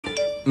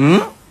ท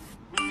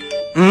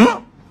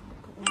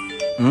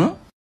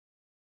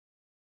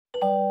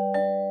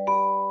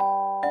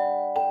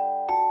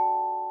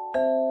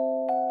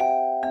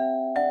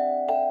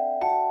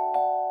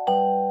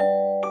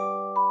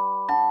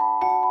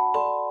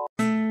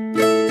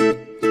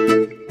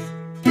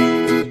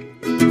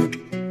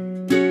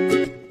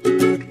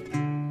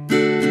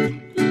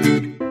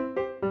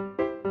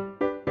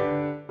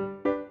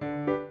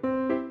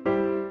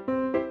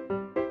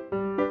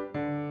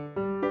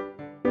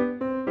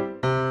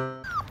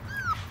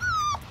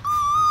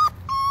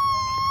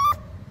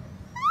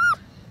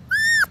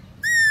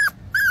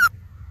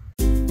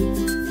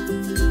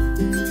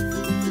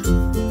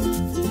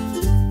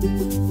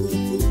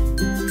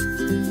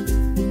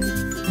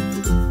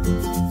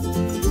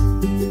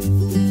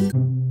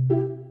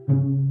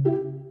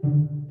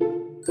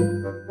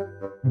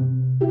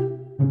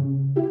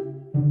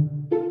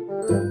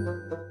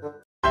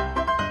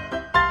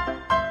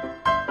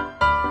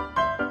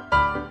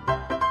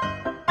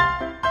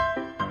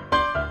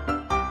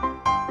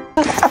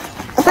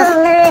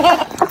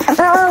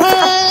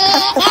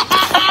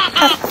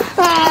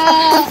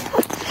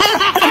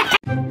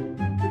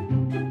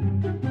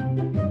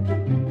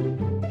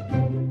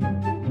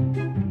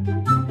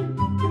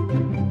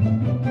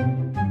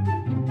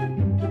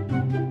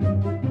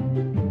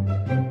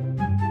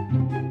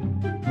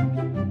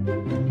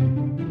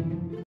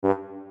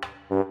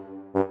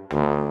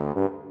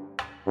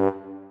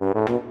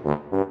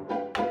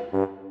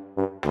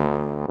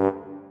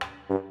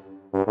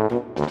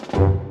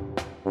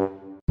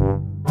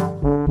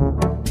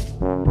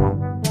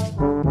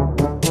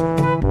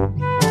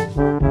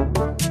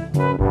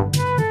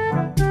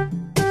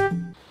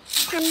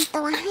ำ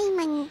ตัวให้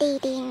มัน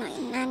ดีๆหน่อย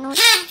นะนุ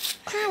ช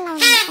ถ้าเรา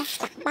หนีออก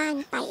จากบ้าน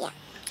ไป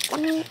จะ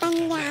มีปัญ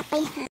ญาไป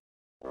หา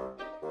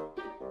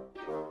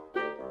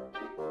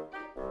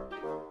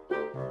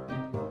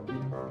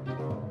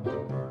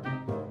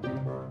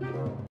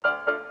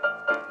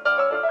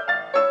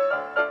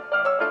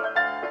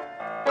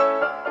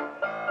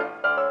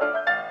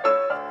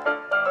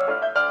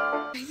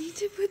I need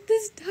to put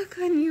this duck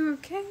on you,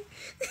 okay?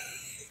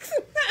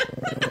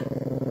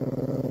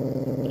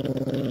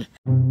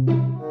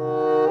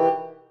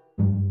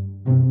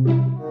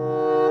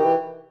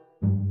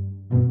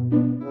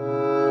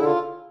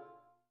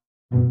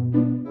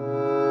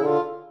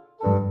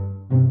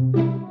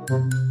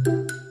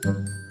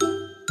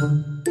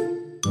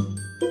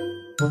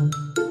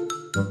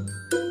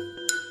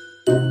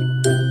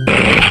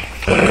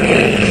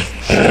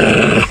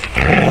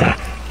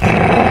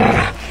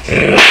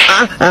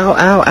 Ow,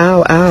 ow,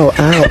 ow, ow,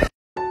 ow.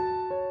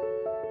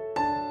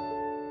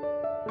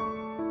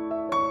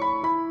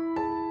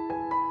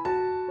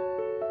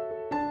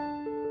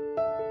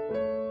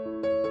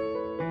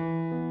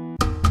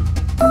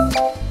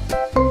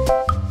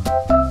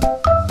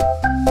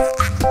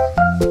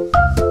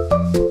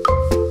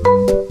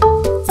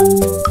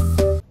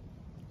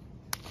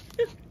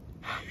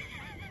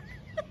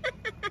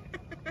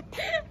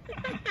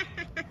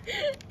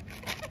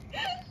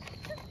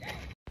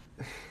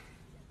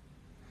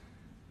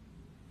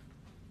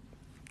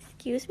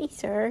 Excuse me,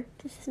 sir.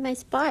 This is my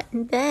spot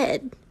in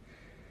bed.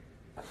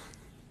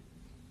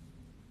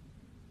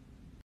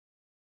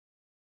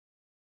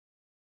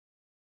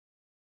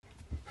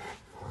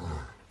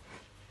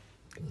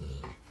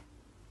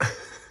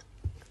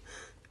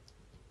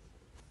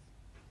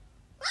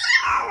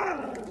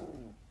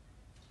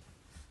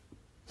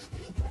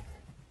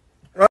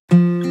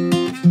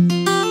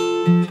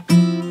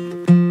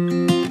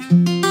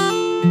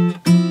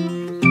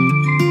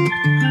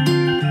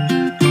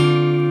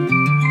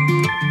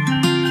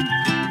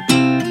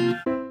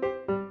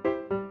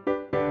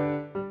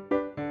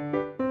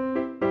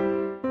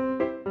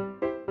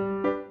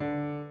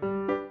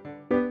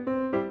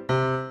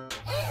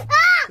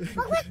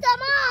 Ma questo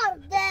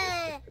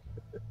morde!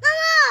 Ma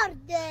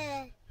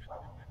morde!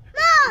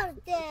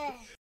 Morde!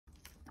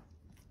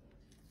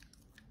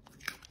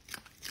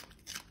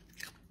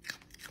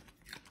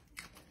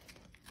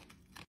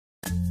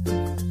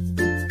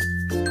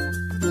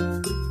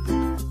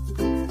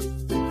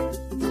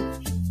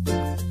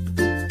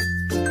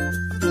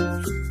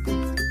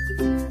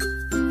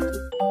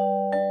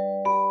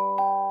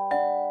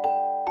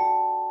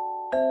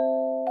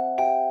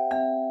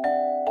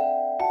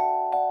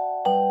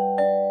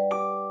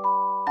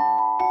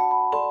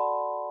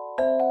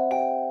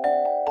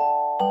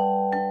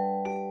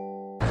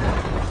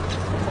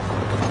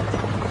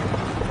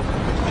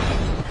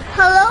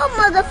 Hello,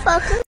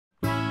 motherfucker.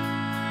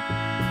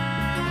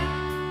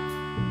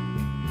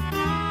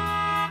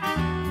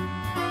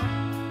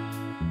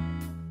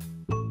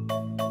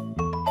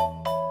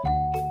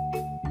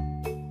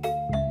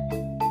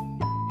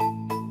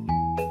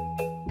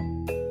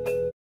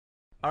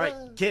 All right,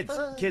 kids,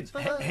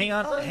 hang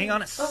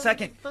on a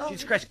second.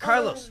 Jesus Christ,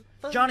 Carlos,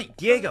 Johnny,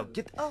 Diego,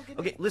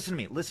 okay, listen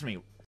to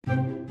me.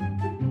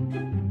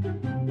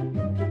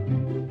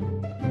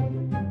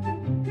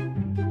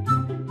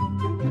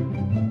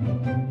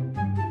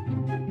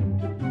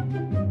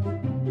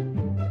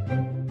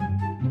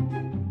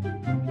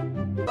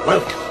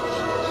 Welcome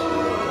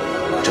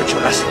to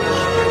Jurassic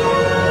Park.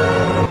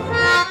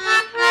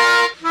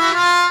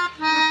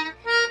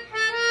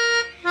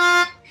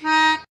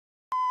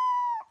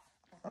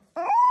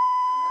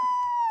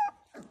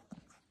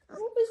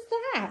 What was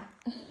that?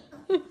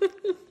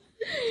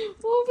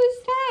 What was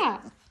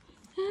that?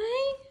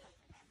 Hey?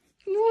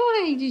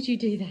 Why did you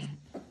do that?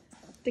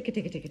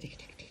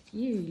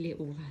 You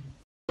little one.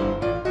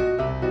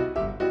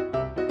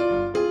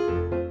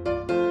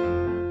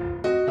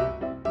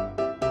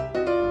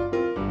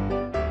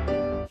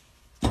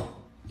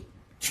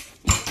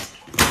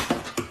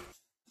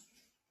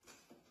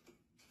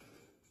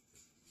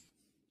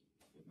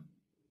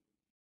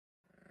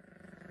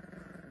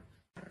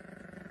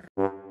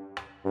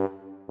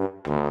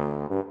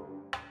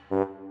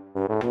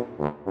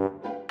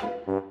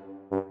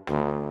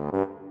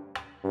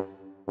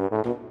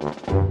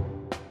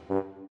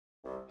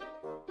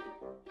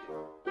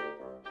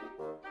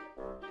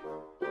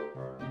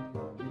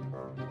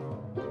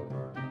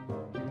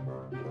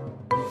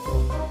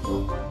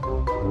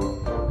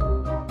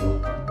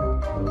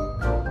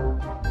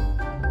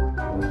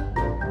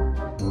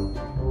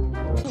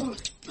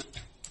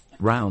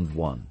 Round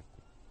 1.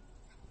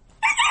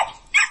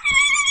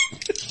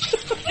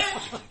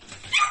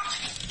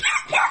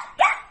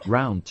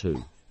 Round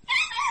 2.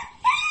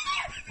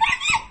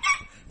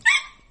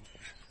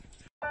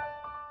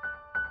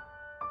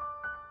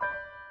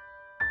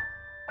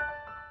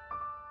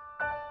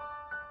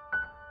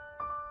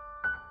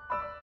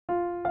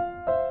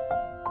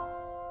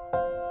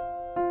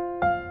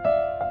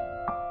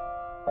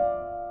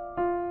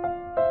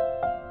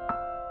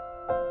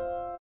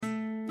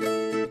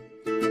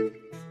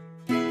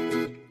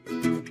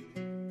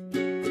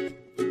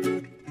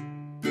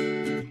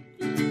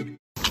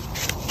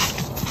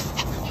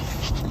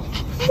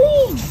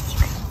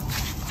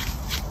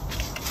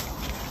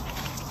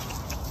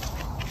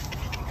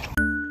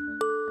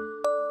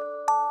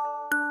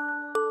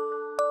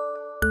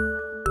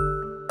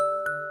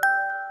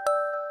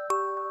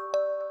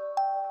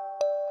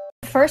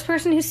 The first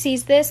person who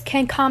sees this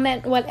can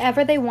comment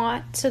whatever they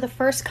want. So the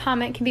first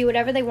comment can be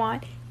whatever they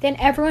want. Then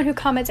everyone who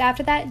comments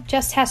after that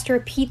just has to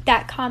repeat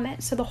that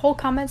comment. So the whole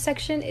comment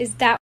section is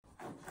that.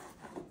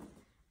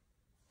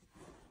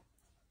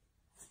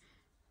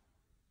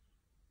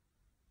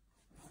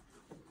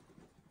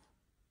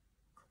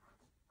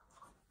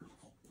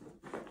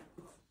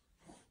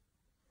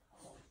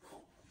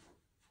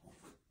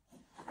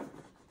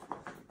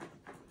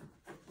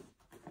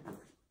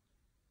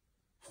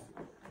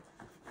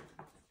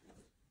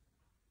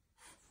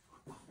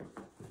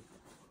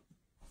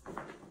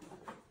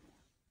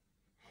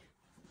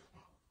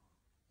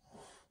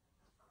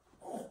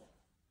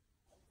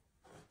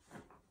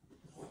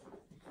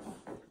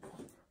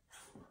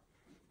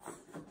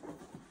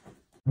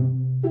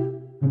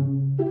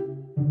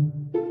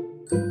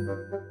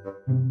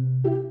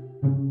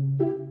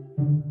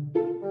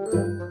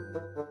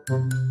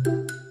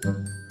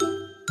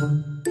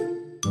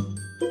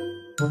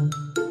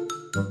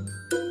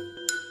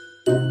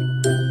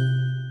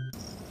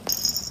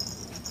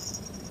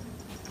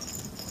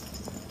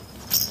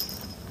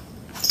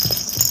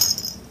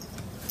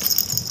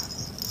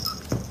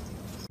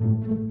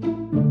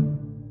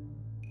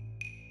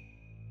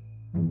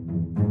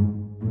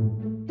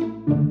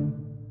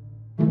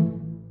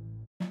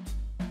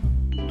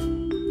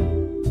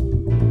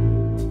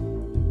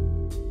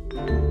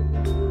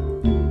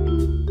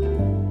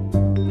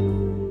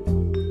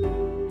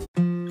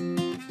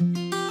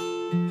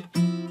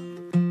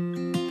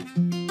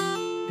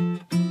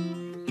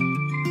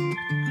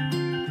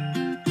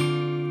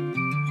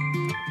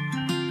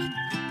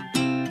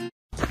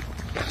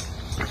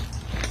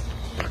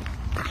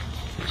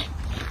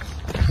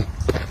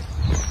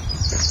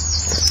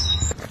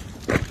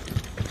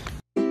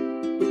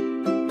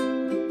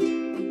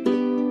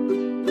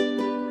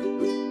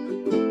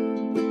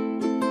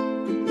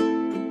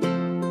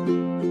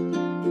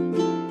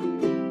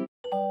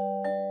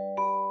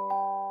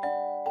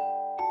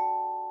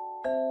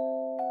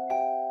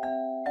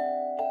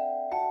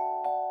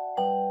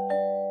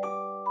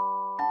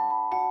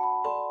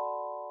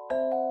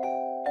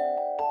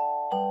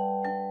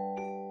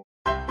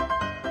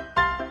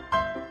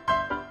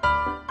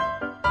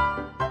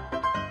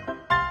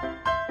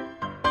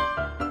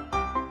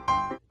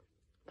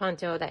パン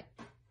ちょうだい。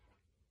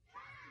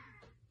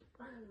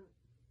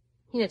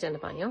ひなちゃんの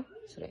パンよ。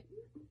それ。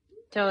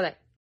ちょうだい。